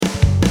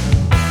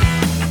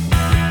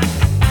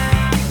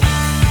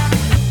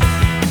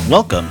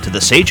Welcome to the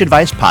Sage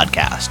Advice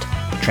Podcast,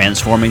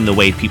 transforming the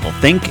way people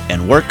think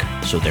and work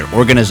so their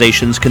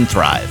organizations can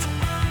thrive.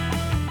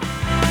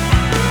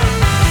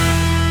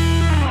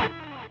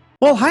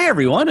 Well, hi,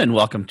 everyone, and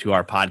welcome to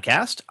our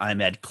podcast.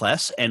 I'm Ed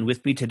Kless, and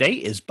with me today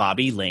is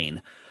Bobby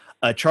Lane,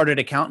 a chartered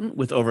accountant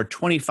with over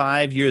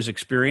 25 years'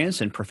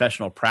 experience in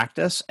professional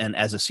practice. And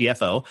as a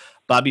CFO,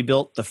 Bobby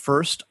built the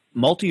first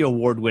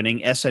multi-award-winning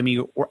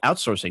SME or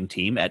outsourcing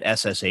team at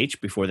SSH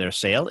before their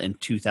sale in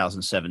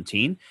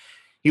 2017.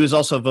 He was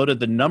also voted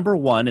the number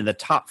one in the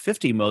top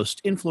 50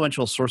 most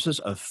influential sources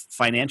of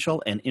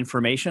financial and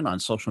information on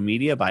social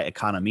media by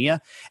Economia,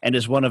 and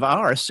is one of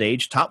our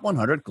Sage Top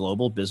 100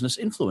 Global Business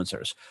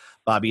Influencers.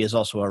 Bobby is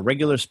also a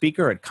regular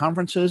speaker at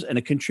conferences and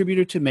a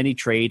contributor to many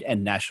trade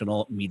and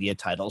national media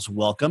titles.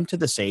 Welcome to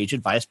the Sage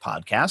Advice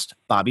Podcast,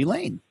 Bobby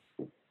Lane.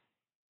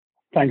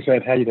 Thanks,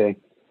 Ed. How are you doing?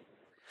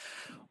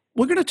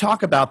 We're going to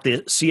talk about the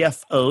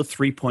CFO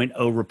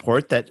 3.0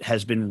 report that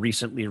has been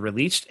recently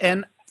released.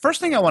 And first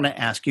thing I want to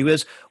ask you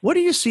is, what do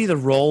you see the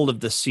role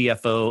of the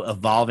CFO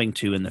evolving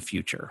to in the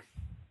future?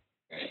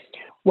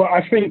 Well,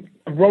 I think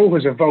the role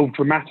has evolved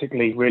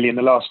dramatically, really, in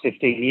the last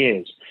 15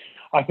 years.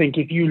 I think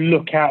if you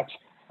look at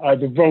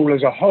the role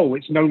as a whole,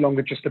 it's no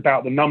longer just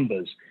about the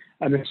numbers.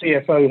 And the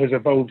CFO has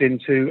evolved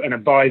into an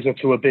advisor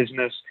to a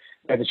business.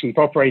 They're the chief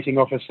operating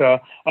officer.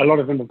 A lot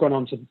of them have gone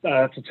on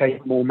to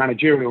take more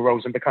managerial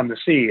roles and become the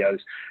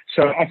CEOs.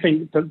 So I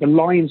think that the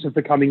lines have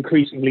become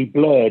increasingly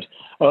blurred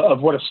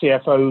of what a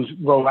CFO's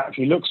role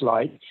actually looks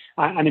like.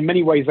 And in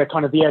many ways, they're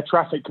kind of the air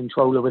traffic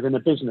controller within a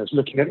business,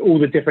 looking at all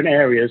the different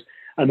areas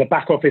and the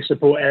back office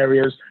support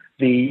areas,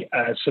 the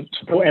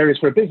support areas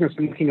for a business,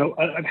 and looking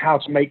at how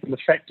to make them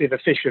effective,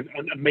 efficient,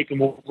 and make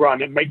them all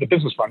run and make the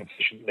business run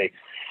efficiently.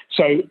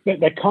 So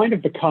they kind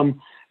of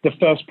become the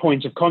first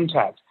point of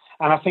contact.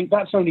 And I think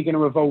that's only going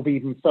to evolve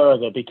even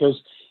further,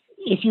 because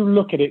if you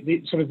look at it,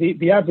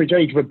 the average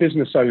age of a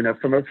business owner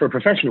for a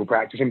professional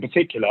practice in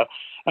particular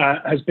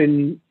has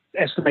been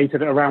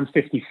estimated at around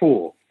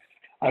 54.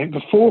 I think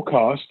the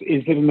forecast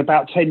is that in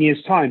about 10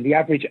 years' time, the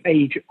average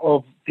age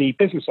of the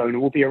business owner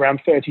will be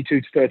around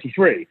 32 to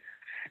 33.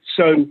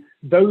 So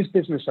those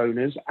business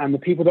owners and the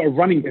people that are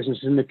running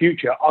businesses in the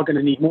future are going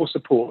to need more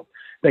support.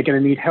 They're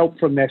going to need help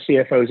from their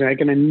CFOs, and they're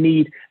going to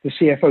need the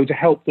CFO to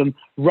help them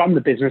run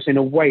the business in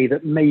a way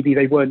that maybe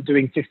they weren't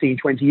doing 15,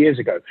 20 years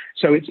ago.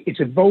 So it's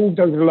evolved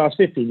over the last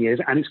 15 years,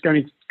 and it's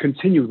going to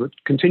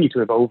continue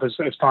to evolve as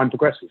time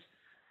progresses.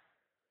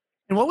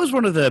 And what was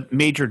one of the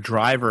major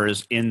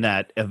drivers in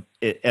that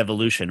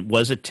evolution?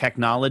 Was it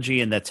technology,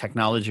 and that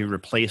technology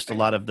replaced a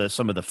lot of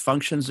some of the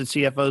functions that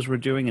CFOs were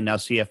doing, and now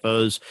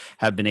CFOs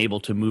have been able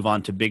to move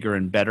on to bigger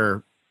and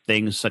better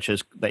things, such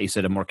as, that you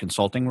said, a more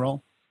consulting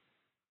role?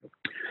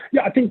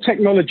 Yeah, I think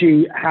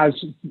technology has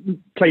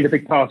played a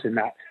big part in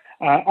that.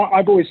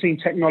 I've always seen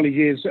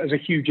technology as a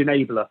huge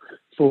enabler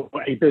for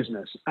a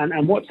business.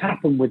 And what's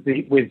happened with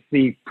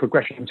the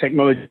progression of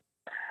technology,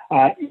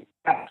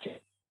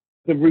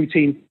 the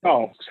routine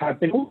tasks have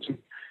been awesome.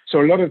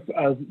 So a lot of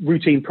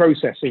routine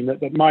processing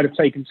that might have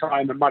taken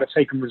time and might have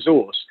taken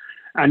resource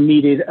and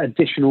needed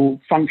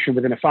additional function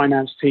within a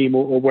finance team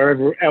or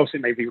wherever else it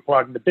may be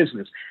required in the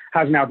business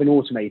has now been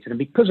automated. And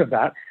because of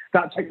that,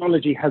 that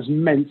technology has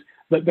meant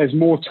that there's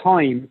more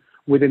time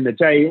within the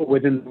day or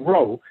within the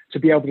role to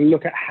be able to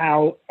look at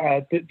how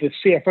the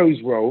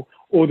CFO's role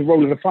or the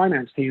role of the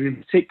finance team in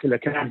particular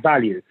can add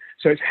value.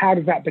 So it's how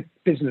does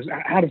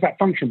that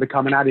function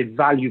become an added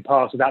value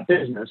part of that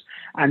business?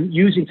 And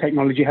using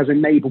technology has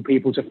enabled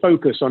people to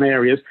focus on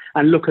areas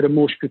and look at a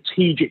more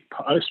strategic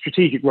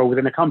role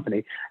within a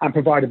company and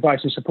provide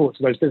advice and support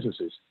to those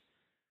businesses.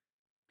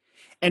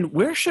 And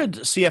where should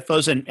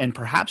CFOs and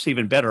perhaps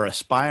even better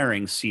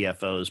aspiring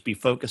CFOs be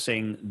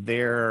focusing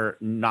their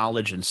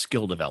knowledge and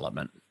skill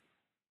development?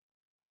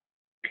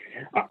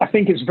 I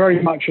think it's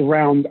very much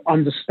around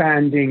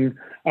understanding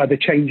the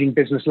changing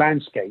business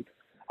landscape.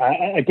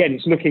 Again,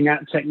 it's looking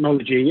at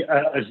technology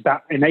as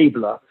that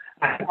enabler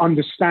and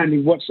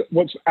understanding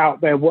what's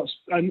out there, what's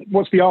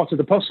the art of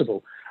the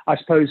possible. I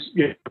suppose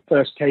I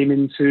first came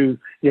into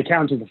the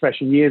accounting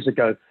profession years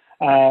ago.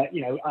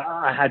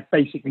 I had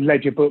basic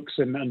ledger books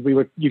and we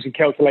were using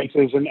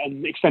calculators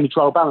and extended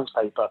trial balance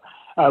paper.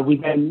 We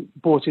then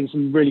brought in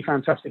some really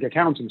fantastic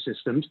accounting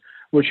systems,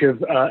 which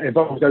have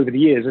evolved over the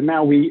years. And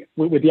now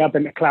with the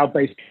advent of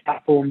cloud-based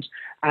platforms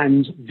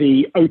and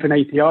the open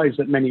APIs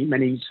that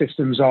many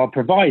systems are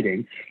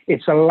providing,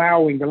 it's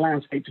allowing the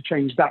landscape to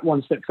change that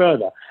one step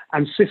further.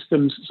 And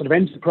systems, sort of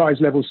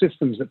enterprise-level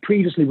systems that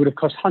previously would have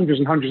cost hundreds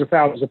and hundreds of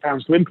thousands of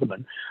pounds to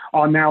implement,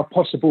 are now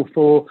possible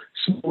for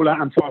smaller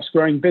and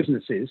fast-growing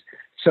businesses.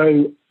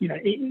 So,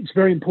 it's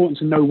very important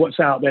to know what's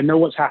out there, know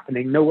what's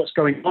happening, know what's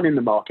going on in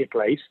the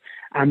marketplace,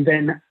 and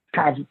then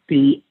have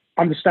the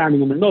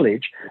understanding and the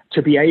knowledge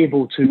to be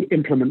able to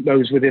implement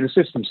those within a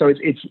system. So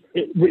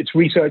it's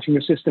researching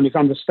the system, it's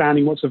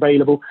understanding what's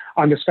available,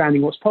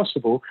 understanding what's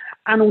possible,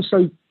 and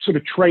also sort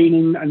of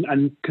training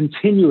and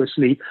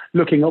continuously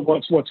looking at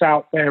what's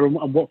out there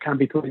and what can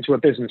be put into a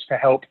business to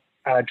help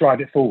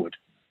drive it forward.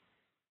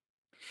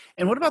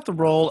 And what about the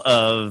role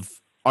of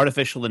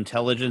artificial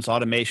intelligence,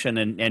 automation,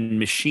 and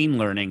machine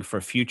learning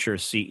for future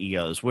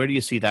CEOs? Where do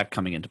you see that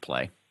coming into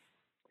play?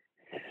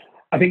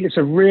 I think it's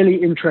a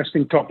really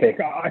interesting topic.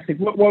 I think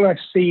what I've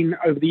seen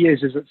over the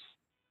years is that,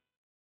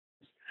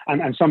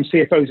 and some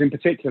CFOs in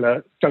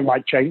particular, don't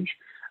like change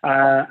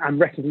and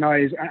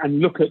recognize and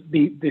look at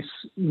these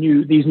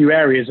new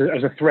areas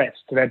as a threat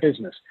to their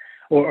business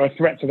or a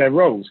threat to their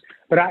roles.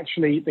 But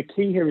actually, the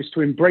key here is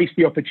to embrace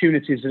the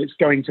opportunities that it's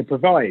going to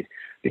provide,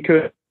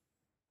 because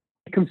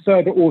it can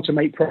further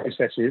automate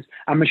processes,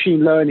 and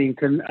machine learning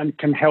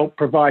can help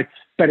provide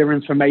better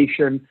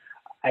information,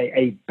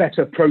 a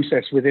better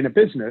process within a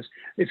business.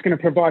 It's going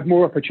to provide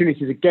more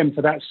opportunities again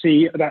for that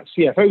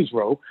CFO's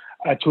role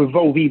to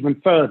evolve even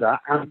further,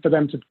 and for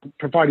them to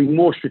provide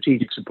more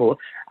strategic support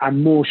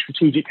and more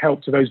strategic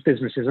help to those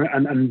businesses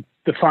and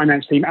the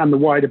finance team and the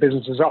wider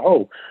business as a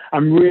whole,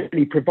 and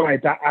really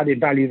provide that added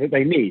value that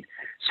they need.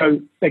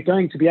 So they're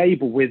going to be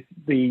able, with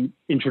the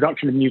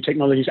introduction of new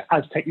technologies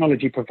as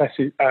technology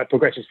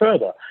progresses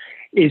further,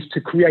 is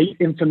to create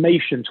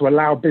information to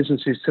allow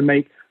businesses to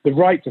make the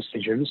right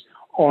decisions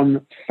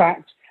on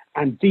fact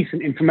and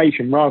decent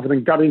information, rather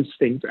than gut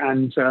instinct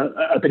and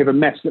a bit of a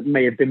mess that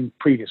may have been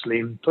previously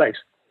in place.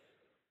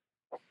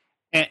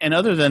 And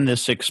other than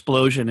this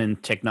explosion in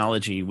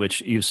technology, which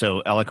you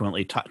so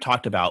eloquently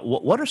talked about,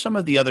 what are some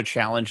of the other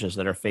challenges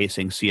that are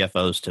facing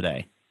CFOs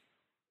today?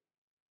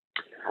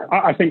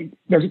 I think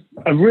there's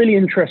a really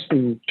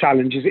interesting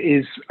challenge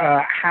is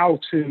how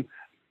to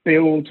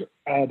build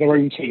their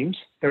own teams,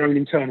 their own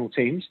internal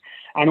teams,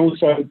 and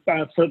also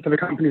for the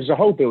company as a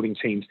whole, building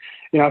teams.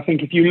 I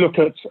think if you look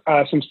at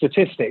some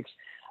statistics,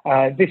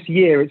 this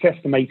year it's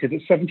estimated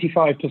that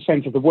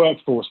 75% of the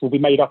workforce will be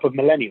made up of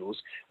millennials,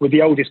 with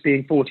the oldest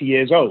being 40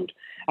 years old.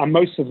 And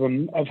most of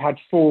them have had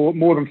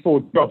more than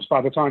 4 jobs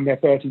by the time they're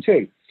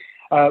 32,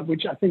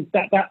 which I think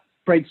that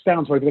breaks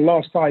down to, over the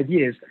last 5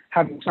 years,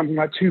 having something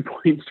like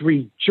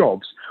 2.3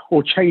 jobs,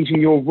 or changing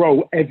your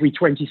role every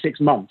 26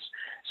 months.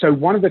 So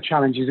one of the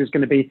challenges is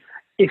going to be,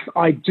 if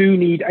I do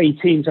need a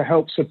team to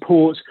help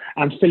support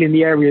and fill in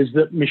the areas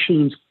that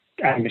machine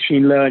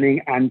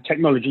learning and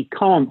technology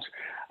can't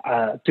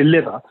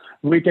deliver,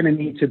 we're going to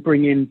need to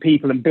bring in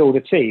people and build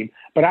a team,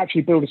 but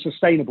actually build a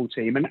sustainable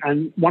team.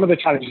 And one of the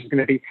challenges is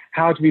going to be,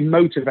 how do we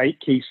motivate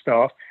key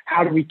staff?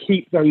 How do we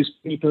keep those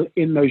people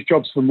in those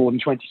jobs for more than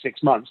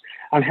 26 months?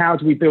 And how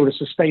do we build a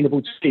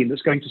sustainable team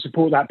that's going to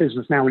support that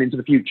business now and into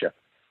the future?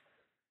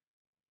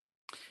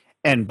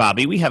 And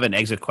Bobby, we have an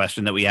exit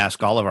question that we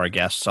ask all of our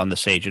guests on the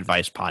Sage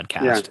Advice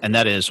podcast, and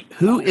that is,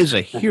 who is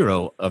a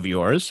hero of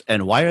yours,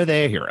 and why are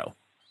they a hero?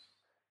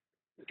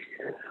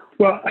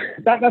 Well,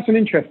 that's an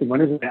interesting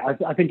one, isn't it?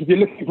 I think if you're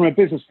looking from a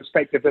business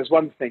perspective, there's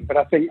one thing, but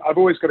I think I've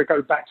always got to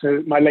go back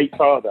to my late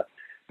father,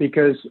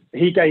 because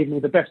he gave me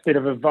the best bit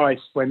of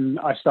advice when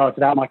I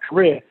started out my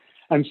career,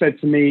 and said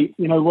to me,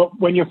 you know what,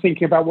 when you're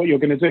thinking about what you're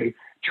going to do,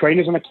 train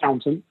as an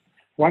accountant.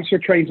 Once you're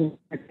trained as an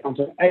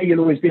accountant, A,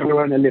 you'll always be able to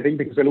earn a living,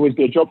 because there'll always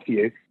be a job for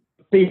you.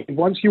 B,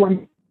 once you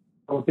understand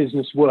how a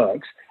business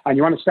works and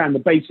you understand the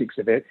basics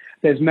of it,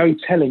 there's no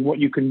telling what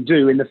you can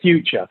do in the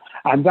future.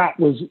 And that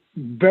was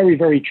very,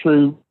 very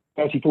true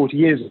 30, 40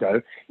 years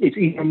ago. It's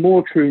even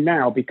more true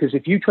now, because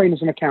if you train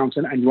as an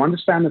accountant and you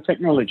understand the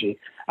technology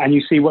and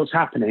you see what's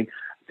happening,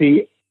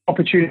 the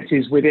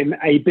opportunities within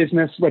a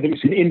business, whether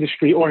it's in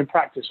industry or in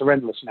practice, are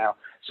endless now.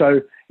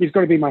 So he's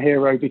got to be my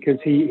hero, because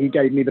he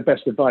gave me the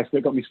best advice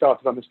that got me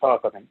started on this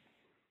path, I think.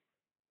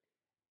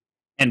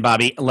 And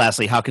Bobby,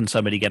 lastly, how can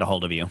somebody get a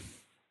hold of you?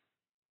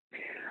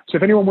 So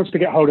if anyone wants to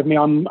get hold of me,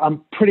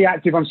 I'm pretty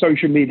active on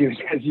social media,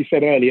 as you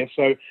said earlier.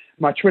 So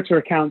my Twitter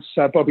account's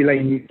Bobby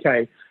Lane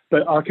UK,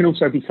 but I can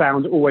also be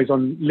found always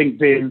on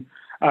LinkedIn,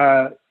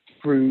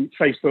 through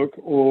Facebook,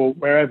 or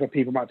wherever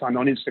people might find me,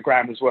 on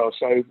Instagram as well.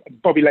 So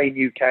Bobby Lane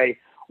UK,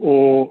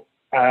 or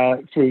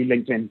through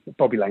LinkedIn,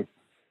 Bobby Lane.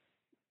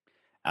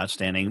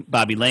 Outstanding.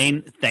 Bobby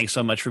Lane, thanks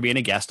so much for being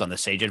a guest on the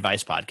Sage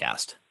Advice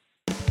podcast.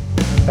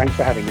 Thanks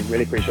for having me.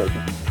 Really appreciate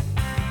it.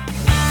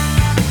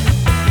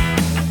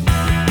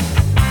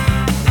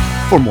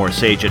 For more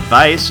Sage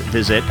Advice,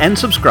 visit and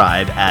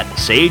subscribe at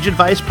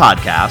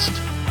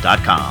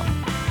sageadvicepodcast.com.